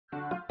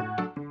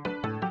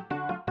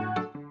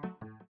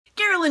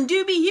Carolyn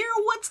Dube here.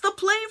 What's the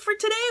play for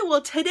today?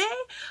 Well, today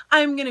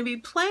I'm going to be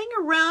playing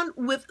around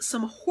with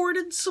some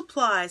hoarded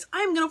supplies.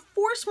 I'm going to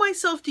force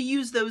myself to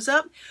use those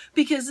up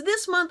because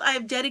this month I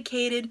have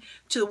dedicated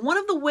to one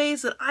of the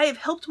ways that I have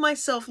helped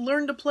myself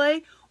learn to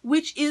play,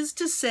 which is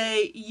to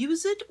say,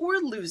 use it or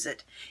lose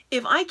it.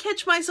 If I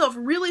catch myself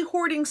really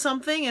hoarding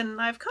something,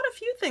 and I've caught a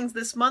few things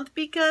this month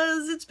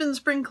because it's been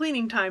spring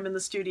cleaning time in the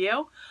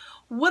studio,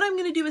 what I'm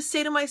going to do is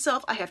say to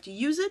myself, I have to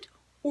use it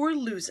or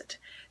lose it.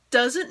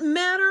 Doesn't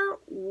matter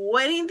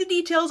what any of the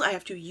details, I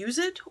have to use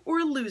it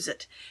or lose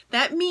it.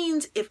 That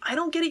means if I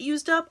don't get it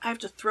used up, I have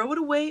to throw it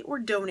away or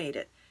donate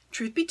it.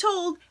 Truth be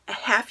told, a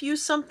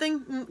half-used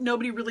something,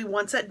 nobody really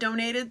wants that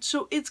donated,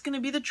 so it's going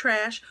to be the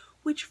trash,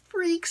 which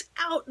freaks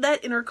out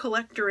that inner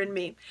collector in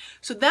me.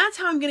 So that's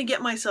how I'm going to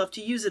get myself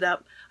to use it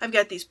up. I've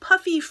got these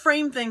puffy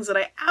frame things that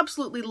I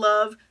absolutely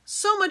love,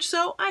 so much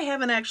so I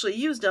haven't actually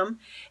used them,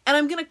 and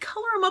I'm going to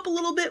color them up a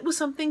little bit with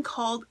something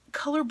called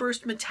Color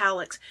Burst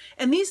Metallics.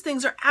 And these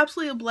things are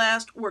absolutely a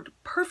blast, worked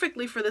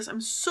perfectly for this.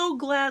 I'm so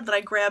glad that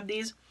I grabbed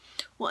these.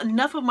 Well,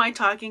 enough of my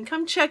talking.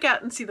 Come check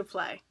out and see the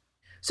play.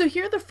 So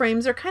here the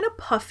frames are kind of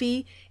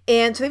puffy,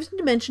 and so they have some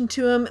dimension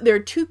to them. There are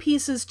two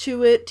pieces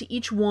to it, to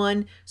each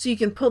one, so you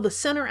can pull the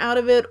center out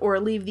of it or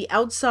leave the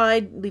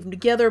outside, leave them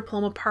together,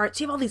 pull them apart.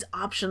 So you have all these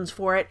options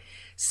for it.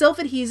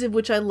 Self-adhesive,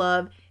 which I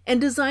love, and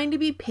designed to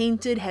be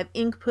painted, have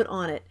ink put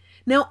on it.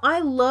 Now, I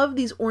love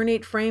these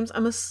ornate frames.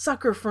 I'm a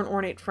sucker for an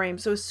ornate frame,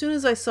 so as soon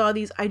as I saw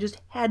these, I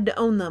just had to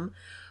own them.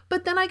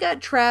 But then I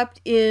got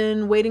trapped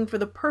in waiting for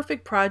the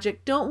perfect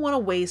project, don't want to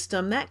waste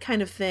them, that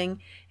kind of thing.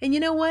 And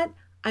you know what?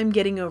 I'm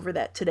getting over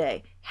that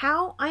today.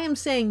 How? I am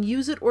saying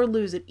use it or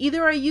lose it.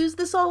 Either I use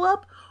this all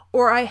up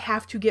or I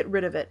have to get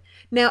rid of it.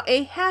 Now,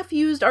 a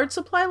half-used art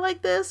supply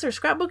like this or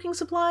scrapbooking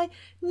supply,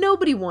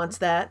 nobody wants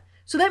that.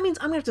 So that means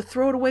I'm going to have to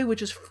throw it away,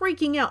 which is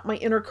freaking out my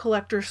inner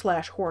collector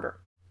slash hoarder.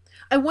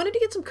 I wanted to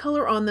get some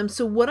color on them,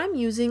 so what I'm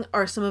using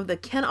are some of the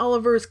Ken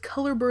Oliver's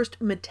Color Burst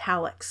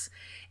Metallics.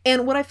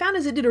 And what I found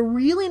is it did a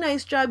really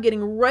nice job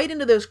getting right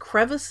into those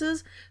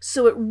crevices,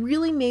 so it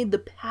really made the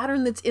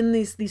pattern that's in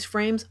these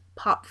frames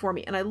pop for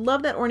me. And I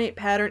love that ornate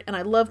pattern, and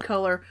I love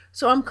color,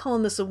 so I'm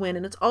calling this a win.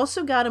 And it's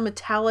also got a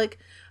metallic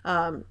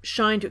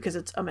shine to it because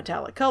it's a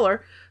metallic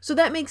color, so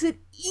that makes it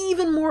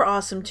even more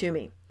awesome to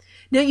me.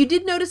 Now, you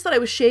did notice that I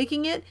was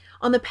shaking it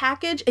on the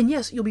package, and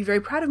yes, you'll be very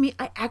proud of me.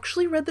 I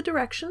actually read the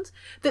directions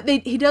that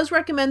he does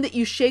recommend that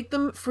you shake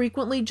them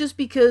frequently just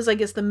because I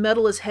guess the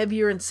metal is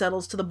heavier and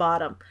settles to the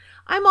bottom.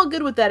 I'm all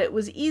good with that. It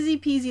was easy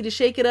peasy to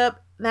shake it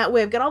up. That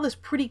way I've got all this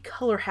pretty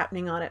color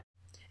happening on it.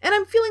 And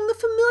I'm feeling the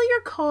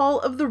familiar call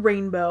of the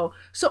rainbow.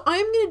 So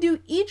I'm going to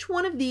do each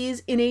one of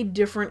these in a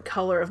different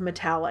color of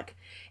metallic.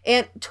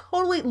 And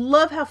totally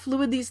love how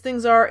fluid these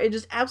things are. It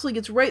just absolutely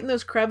gets right in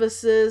those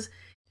crevices.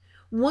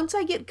 Once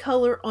I get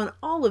color on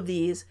all of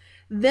these,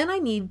 then I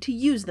need to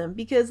use them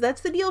because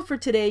that's the deal for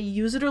today,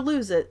 use it or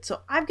lose it.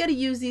 So I've got to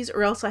use these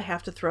or else I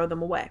have to throw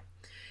them away.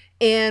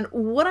 And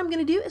what I'm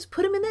going to do is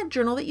put them in that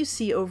journal that you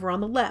see over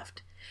on the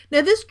left.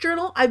 Now this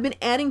journal I've been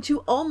adding to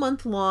all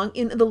month long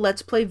in the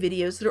Let's Play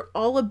videos that are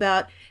all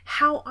about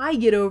how I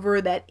get over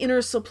that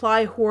inner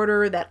supply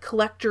hoarder, that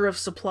collector of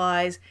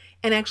supplies,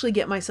 and actually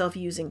get myself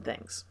using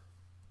things.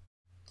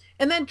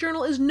 And that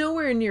journal is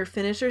nowhere near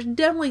finished. There's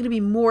definitely going to be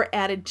more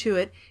added to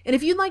it. And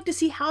if you'd like to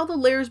see how the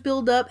layers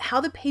build up,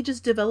 how the pages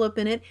develop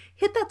in it,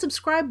 hit that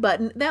subscribe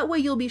button. That way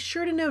you'll be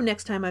sure to know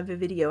next time I have a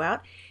video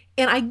out.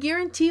 And I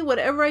guarantee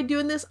whatever I do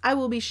in this, I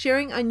will be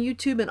sharing on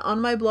YouTube and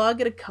on my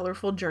blog at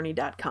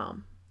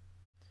acolorfuljourney.com.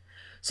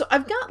 So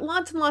I've got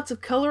lots and lots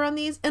of color on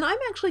these, and I'm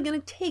actually going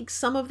to take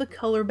some of the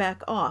color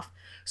back off.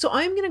 So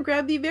I'm going to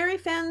grab the very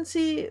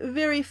fancy,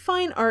 very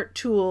fine art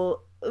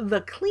tool,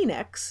 the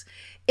Kleenex,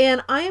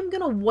 and I am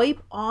going to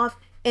wipe off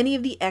any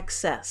of the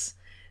excess.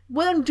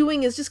 What I'm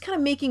doing is just kind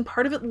of making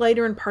part of it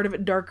lighter and part of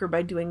it darker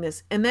by doing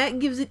this, and that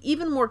gives it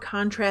even more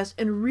contrast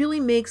and really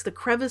makes the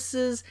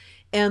crevices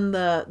and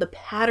the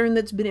pattern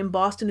that's been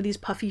embossed into these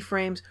puffy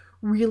frames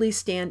really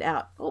stand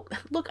out. Oh,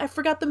 look, I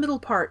forgot the middle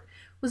part.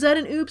 Was that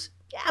an oops?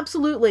 Yeah,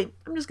 absolutely.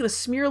 I'm just going to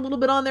smear a little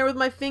bit on there with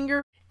my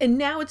finger. And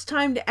now it's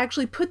time to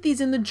actually put these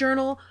in the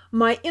journal.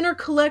 My inner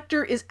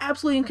collector is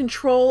absolutely in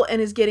control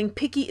and is getting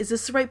picky. Is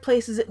this the right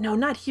place? Is it? No,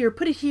 not here.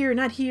 Put it here,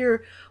 not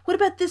here. What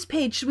about this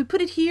page? Should we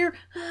put it here?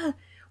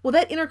 Well,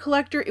 that inner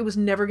collector, it was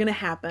never going to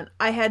happen.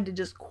 I had to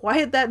just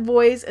quiet that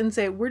voice and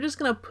say, we're just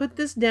going to put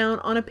this down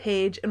on a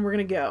page and we're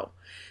going to go.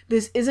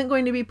 This isn't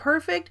going to be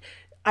perfect.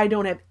 I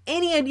don't have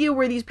any idea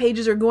where these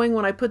pages are going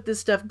when I put this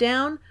stuff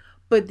down,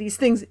 but these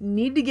things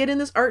need to get in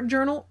this art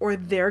journal or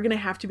they're going to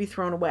have to be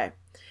thrown away.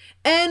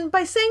 And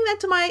by saying that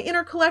to my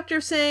inner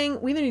collector, saying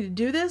we either need to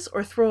do this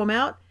or throw them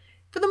out,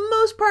 for the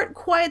most part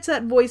quiets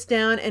that voice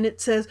down and it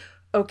says,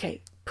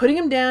 okay, putting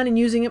them down and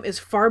using them is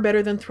far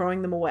better than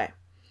throwing them away.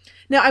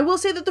 Now I will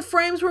say that the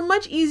frames were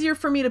much easier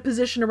for me to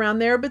position around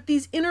there, but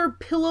these inner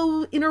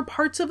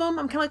parts of them,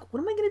 I'm kind of like,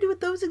 what am I going to do with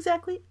those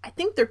exactly? I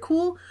think they're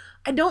cool.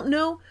 I don't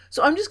know.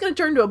 So I'm just going to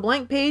turn to a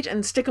blank page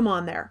and stick them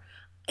on there.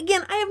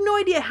 Again, I have no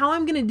idea how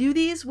I'm going to do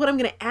these, what I'm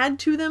going to add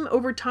to them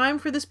over time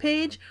for this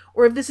page,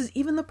 or if this is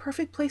even the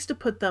perfect place to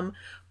put them,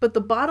 but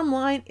the bottom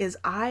line is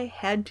I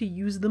had to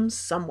use them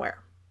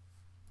somewhere.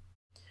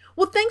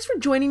 Well, thanks for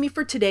joining me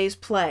for today's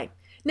play.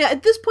 Now,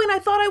 at this point, I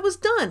thought I was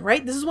done,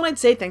 right? This is when I'd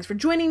say, thanks for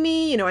joining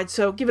me. I'd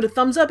so give it a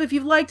thumbs up if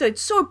you've liked it. I'd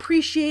so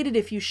appreciate it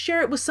if you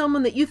share it with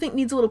someone that you think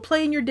needs a little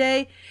play in your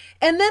day.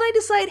 And then I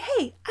decide,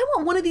 hey, I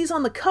want one of these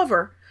on the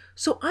cover.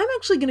 So I'm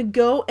actually going to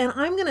go and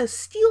I'm going to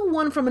steal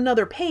one from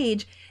another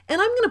page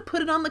and I'm going to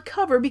put it on the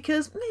cover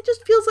because it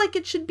just feels like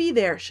it should be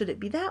there. Should it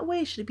be that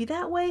way? Should it be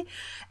that way?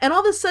 And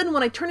all of a sudden,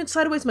 when I turn it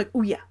sideways, I'm like,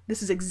 oh yeah,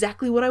 this is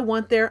exactly what I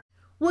want there.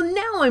 Well,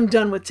 now I'm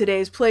done with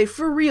today's play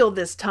for real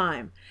this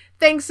time.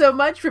 Thanks so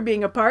much for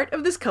being a part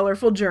of this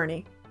colorful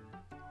journey.